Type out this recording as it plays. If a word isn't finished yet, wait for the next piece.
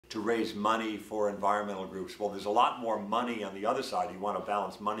to raise money for environmental groups. Well, there's a lot more money on the other side. You want to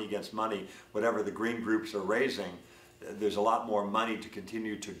balance money against money, whatever the green groups are raising. There's a lot more money to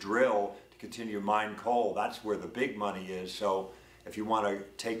continue to drill, to continue to mine coal. That's where the big money is. So if you want to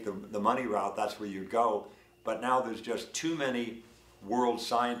take the money route, that's where you go. But now there's just too many world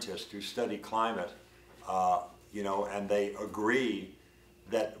scientists who study climate, you know, and they agree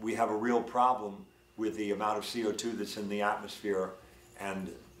that we have a real problem with the amount of CO2 that's in the atmosphere,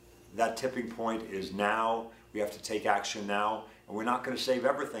 and that tipping point is now. We have to take action now, and we're not going to save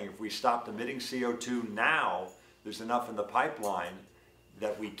everything. If we stopped emitting CO2 now, there's enough in the pipeline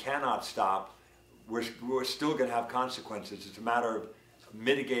that we cannot stop. We're still going to have consequences. It's a matter of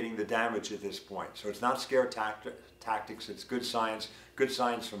mitigating the damage at this point. So it's not scare tactics, it's good science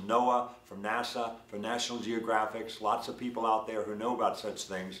from NOAA, from NASA, from National Geographic. Lots of people out there who know about such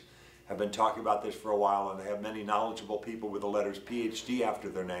things have been talking about this for a while, and they have many knowledgeable people with the letters PhD after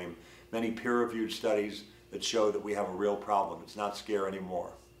their name, many peer-reviewed studies that show that we have a real problem. It's not scare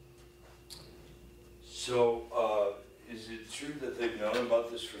anymore. So, is it true that they've known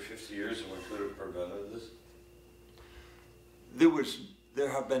about this for 50 years and we could have prevented this? There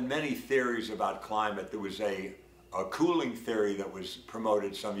have been many theories about climate. There was a cooling theory that was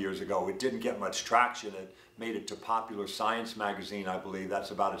promoted some years ago. It didn't get much traction. It made it to Popular Science magazine, I believe.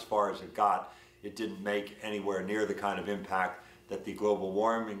 That's about as far as it got. It didn't make anywhere near the kind of impact that the global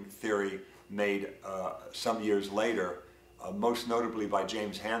warming theory made some years later, most notably by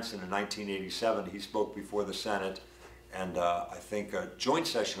James Hansen in 1987. He spoke before the Senate and I think a joint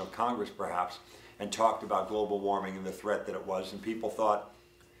session of Congress perhaps, and talked about global warming and the threat that it was, and people thought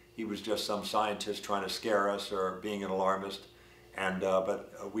he was just some scientist trying to scare us or being an alarmist. And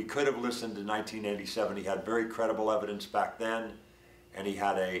but we could have listened in 1987. He had very credible evidence back then, and he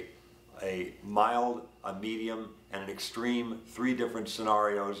had a mild, a medium, and an extreme, 3 different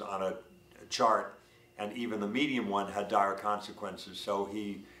scenarios on a chart, and even the medium one had dire consequences. So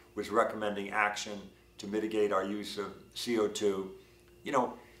he was recommending action to mitigate our use of CO2. You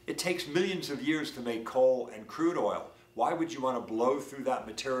know, it takes millions of years to make coal and crude oil. Why would you want to blow through that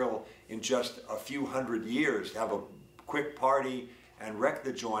material in just a few hundred years, have a quick party and wreck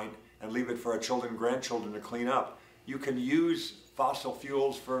the joint and leave it for our children and grandchildren to clean up? You can use fossil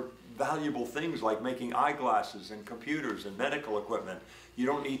fuels for valuable things like making eyeglasses and computers and medical equipment. You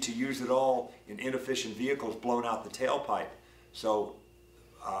don't need to use it all in inefficient vehicles blown out the tailpipe. So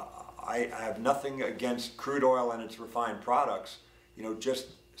I have nothing against crude oil and its refined products. You know, just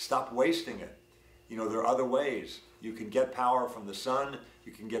stop wasting it. You know, there are other ways. You can get power from the sun,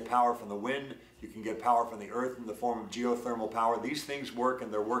 you can get power from the wind, you can get power from the earth in the form of geothermal power. These things work,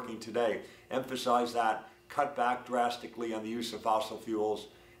 and they're working today. Emphasize that, cut back drastically on the use of fossil fuels,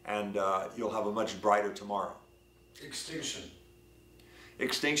 and you'll have a much brighter tomorrow. Extinction.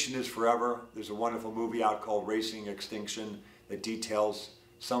 Extinction is forever. There's a wonderful movie out called Racing Extinction that details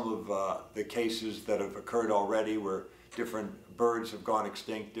some of the cases that have occurred already where different birds have gone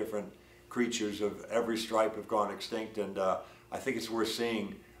extinct, different creatures of every stripe have gone extinct, and I think it's worth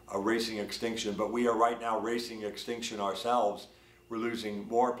seeing a racing extinction. But we are right now racing extinction ourselves. We're losing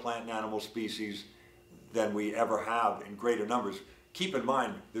more plant and animal species than we ever have in greater numbers. Keep in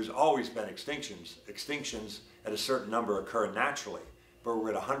mind, there's always been extinctions. Extinctions at a certain number occur naturally, but we're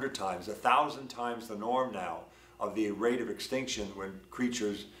at 100 times, 1,000 times the norm now of the rate of extinction when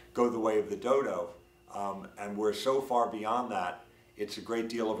creatures go the way of the dodo. And we're so far beyond that, it's a great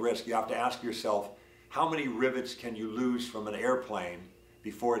deal of risk. You have to ask yourself, how many rivets can you lose from an airplane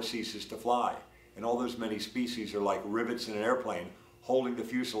before it ceases to fly? And all those many species are like rivets in an airplane holding the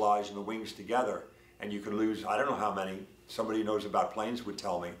fuselage and the wings together. And you can lose, I don't know how many, somebody who knows about planes would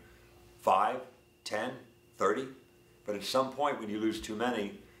tell me, 5, 10, 30. But at some point when you lose too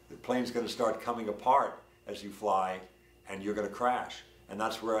many, the plane's going to start coming apart as you fly, and you're going to crash. And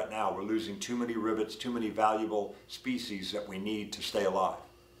that's where we're at now. We're losing too many rivets, too many valuable species that we need to stay alive.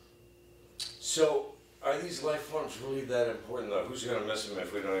 So, are these life forms really that important though? Who's going to miss them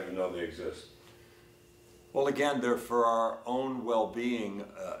if we don't even know they exist? Well, again, they're for our own well-being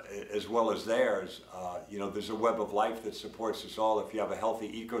as well as theirs. You know, there's a web of life that supports us all. If you have a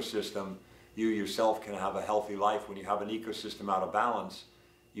healthy ecosystem, you yourself can have a healthy life. When you have an ecosystem out of balance,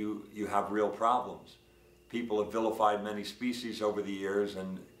 you have real problems. People have vilified many species over the years,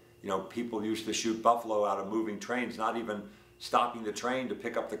 and you know, people used to shoot buffalo out of moving trains, not even stopping the train to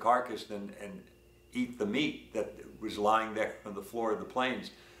pick up the carcass and eat the meat that was lying there on the floor of the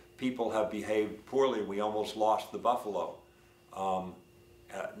plains. People have behaved poorly. We almost lost the buffalo.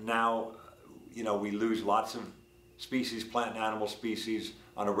 Now, you know, we lose lots of species, plant and animal species,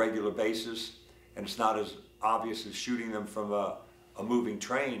 on a regular basis, and it's not as obvious as shooting them from a a moving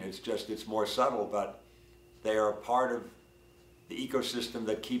train. It's more subtle, but they are a part of the ecosystem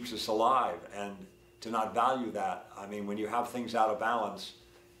that keeps us alive. And to not value that, I mean, when you have things out of balance,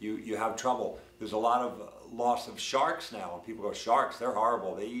 you have trouble. There's a lot of loss of sharks now, and people go, sharks, they're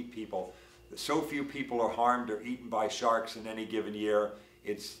horrible, they eat people. So few people are harmed or eaten by sharks in any given year.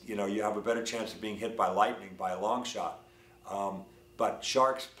 It's, you know, you have a better chance of being hit by lightning by a long shot. But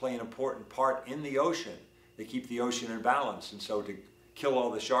sharks play an important part in the ocean. They keep the ocean in balance, and so to kill all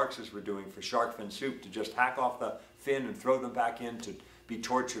the sharks as we're doing for shark fin soup, to just hack off the fin and throw them back in to be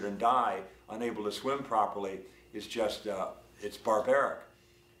tortured and die, unable to swim properly, is just, it's barbaric.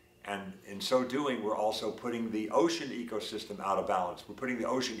 And in so doing, we're also putting the ocean ecosystem out of balance. We're putting the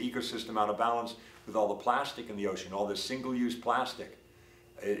ocean ecosystem out of balance with all the plastic in the ocean, all this single-use plastic.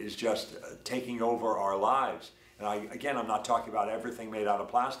 It is just taking over our lives. And again, I'm not talking about everything made out of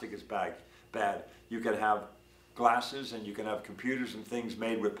plastic is bad. You can have glasses and you can have computers and things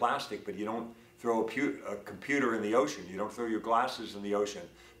made with plastic, but you don't throw a computer in the ocean. You don't throw your glasses in the ocean.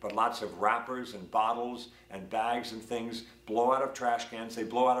 But lots of wrappers and bottles and bags and things blow out of trash cans. They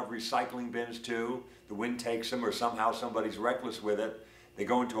blow out of recycling bins too. The wind takes them, or somehow somebody's reckless with it. They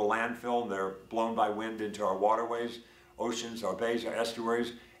go into a landfill and they're blown by wind into our waterways, oceans, our bays, our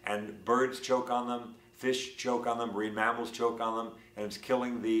estuaries, and birds choke on them, fish choke on them, marine mammals choke on them, and it's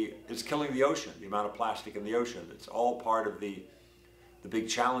killing the ocean, the amount of plastic in the ocean. It's all part of the big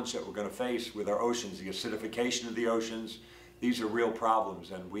challenge that we're going to face with our oceans, the acidification of the oceans. These are real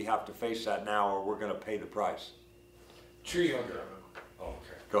problems, and we have to face that now or we're going to pay the price. Tree hugger. Oh,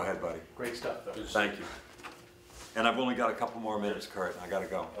 okay. Go ahead, buddy. Great stuff, though. Thank you. And I've only got a couple more minutes, Kurt. I got to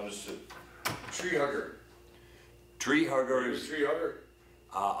go. Understood. Tree hugger. Tree hugger Are you a is... tree hugger?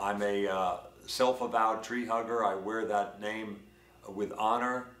 I'm a self-avowed tree hugger. I wear that name with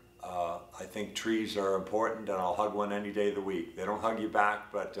honor. I think trees are important, and I'll hug one any day of the week. They don't hug you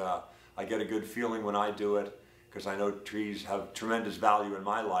back, but I get a good feeling when I do it, because I know trees have tremendous value in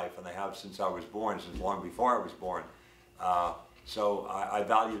my life, and they have since I was born, since long before I was born. So I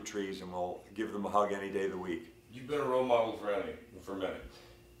value trees, and will give them a hug any day of the week. You've been a role model for many.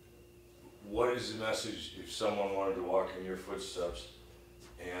 What is the message if someone wanted to walk in your footsteps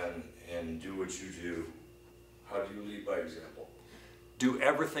and do what you do? How do you lead by example? Do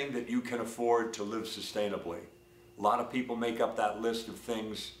everything that you can afford to live sustainably. A lot of people make up that list of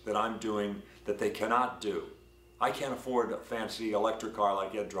things that I'm doing that they cannot do. I can't afford a fancy electric car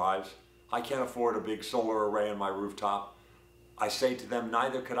like Ed drives. I can't afford a big solar array on my rooftop. I say to them,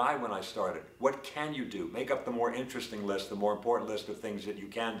 neither could I when I started. What can you do? Make up the more interesting list, the more important list of things that you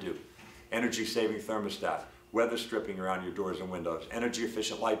can do. Energy saving thermostat, weather stripping around your doors and windows, energy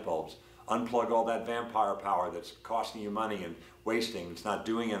efficient light bulbs, unplug all that vampire power that's costing you money and wasting, it's not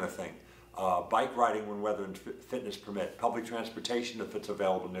doing anything. Bike riding when weather and fitness permit, public transportation if it's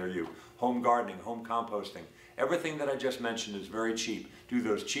available near you, home gardening, home composting. Everything that I just mentioned is very cheap. Do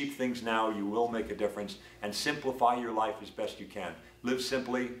those cheap things now, you will make a difference, and simplify your life as best you can. Live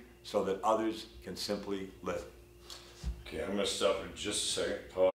simply so that others can simply live. Okay, I'm going to stop for just a second. Pause.